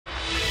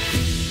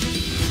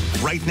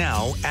Right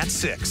now at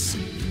 6.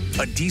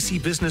 A D.C.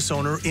 business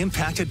owner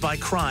impacted by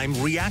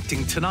crime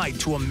reacting tonight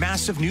to a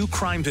massive new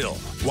crime bill,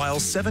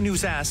 while 7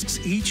 News asks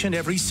each and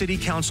every city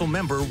council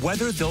member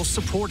whether they'll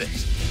support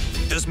it.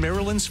 Does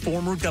Maryland's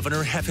former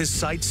governor have his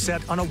sights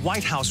set on a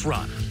White House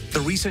run?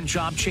 The recent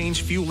job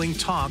change fueling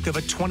talk of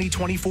a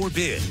 2024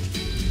 bid.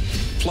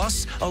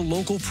 Plus, a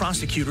local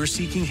prosecutor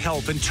seeking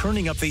help in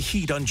turning up the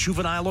heat on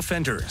juvenile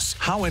offenders.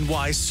 How and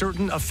why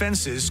certain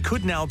offenses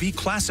could now be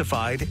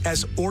classified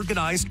as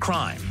organized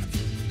crime.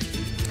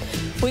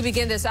 We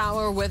begin this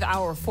hour with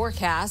our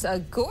forecast. A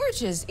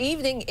gorgeous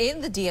evening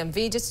in the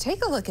DMV. Just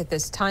take a look at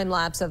this time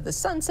lapse of the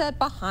sunset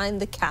behind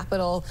the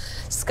Capitol.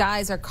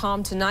 Skies are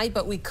calm tonight,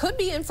 but we could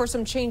be in for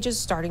some changes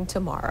starting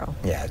tomorrow.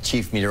 Yeah,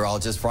 Chief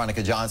Meteorologist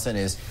Veronica Johnson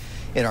is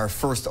in our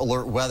first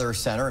alert weather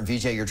center. And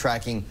VJ, you're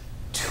tracking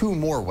 2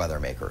 more weather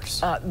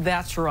makers.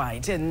 That's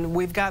right. And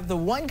we've got the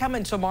one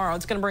coming tomorrow.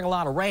 It's going to bring a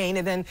lot of rain.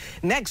 And then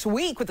next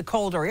week with the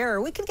colder air,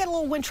 we could get a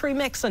little wintry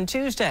mix on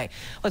Tuesday.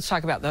 Let's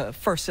talk about the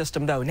first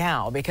system, though,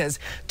 now, because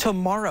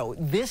tomorrow,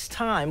 this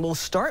time, we'll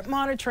start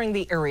monitoring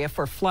the area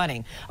for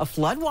flooding. A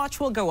flood watch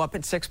will go up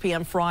at 6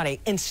 p.m. Friday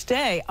and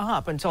stay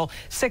up until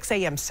 6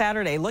 a.m.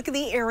 Saturday. Look at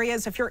the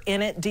areas if you're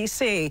in it.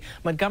 D.C.,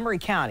 Montgomery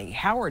County,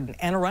 Howard,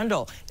 and Anne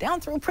Arundel,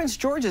 down through Prince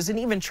George's and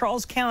even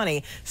Charles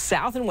County,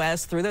 south and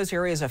west through those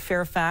areas of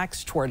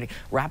Fairfax toward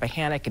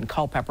Rappahannock and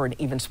Culpeper and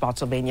even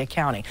Spotsylvania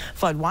County.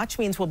 Flood watch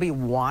means we'll be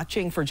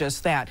watching for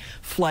just that.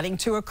 Flooding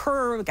to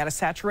occur. We've got a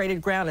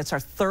saturated ground. It's our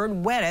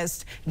 3rd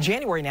wettest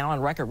January now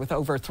on record with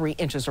over 3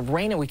 inches of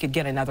rain, and we could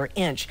get another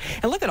inch.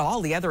 And look at all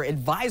the other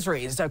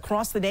advisories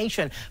across the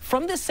nation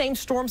from the same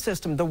storm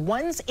system. The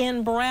ones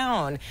in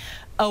brown,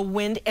 a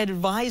wind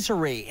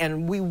advisory,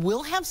 and we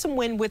will have some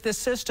wind with this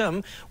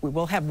system. We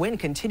will have wind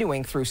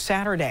continuing through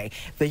Saturday.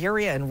 The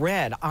area in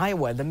red,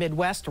 Iowa, the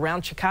Midwest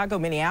around Chicago,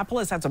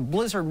 Minneapolis, that's a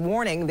blizzard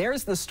warning.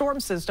 There's the storm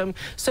system.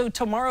 So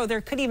tomorrow there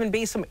could even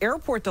be some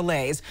airport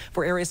delays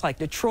for areas like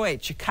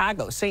Detroit,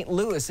 Chicago, St.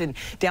 Louis, and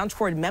down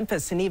toward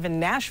Memphis and even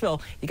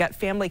Nashville. You got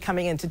family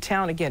coming into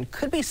town again.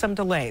 Could be some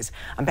delays.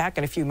 I'm back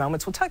in a few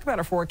moments. We'll talk about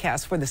our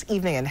forecast for this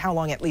evening and how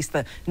long at least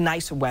the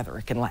nice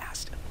weather can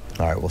last.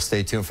 All right, well,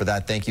 stay tuned for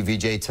that. Thank you,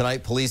 VJ.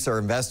 Tonight, police are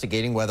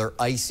investigating whether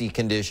icy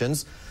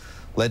conditions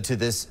led to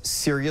this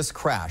serious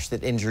crash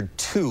that injured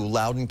 2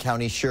 Loudoun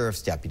County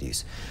Sheriff's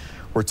deputies.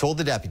 We're told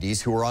the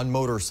deputies, who were on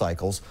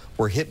motorcycles,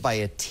 were hit by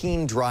a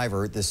teen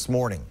driver this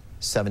morning.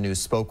 7 News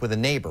spoke with a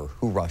neighbor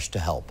who rushed to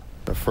help.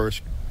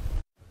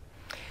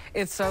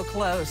 It's so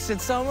close.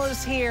 It's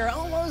almost here,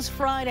 almost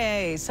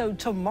Friday. So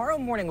tomorrow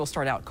morning we'll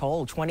start out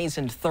cold, 20s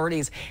and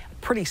 30s.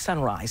 Pretty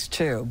sunrise,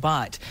 too.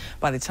 But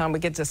by the time we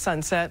get to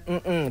sunset,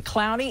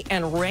 cloudy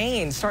and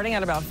rain starting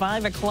at about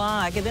 5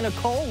 o'clock. And then a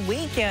cold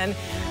weekend,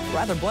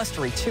 rather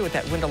blustery, too, with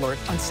that wind alert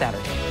on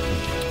Saturday.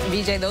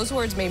 VJ, those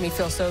words made me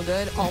feel so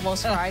good.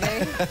 Almost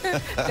Friday.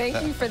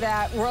 Thank you for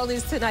that. World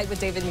News Tonight with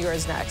David Muir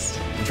is next.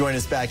 Join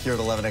us back here at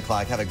 11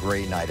 o'clock. Have a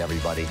great night,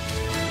 everybody.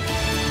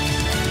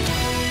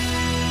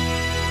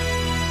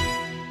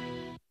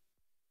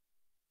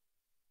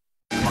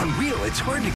 On Wheel, it's hard to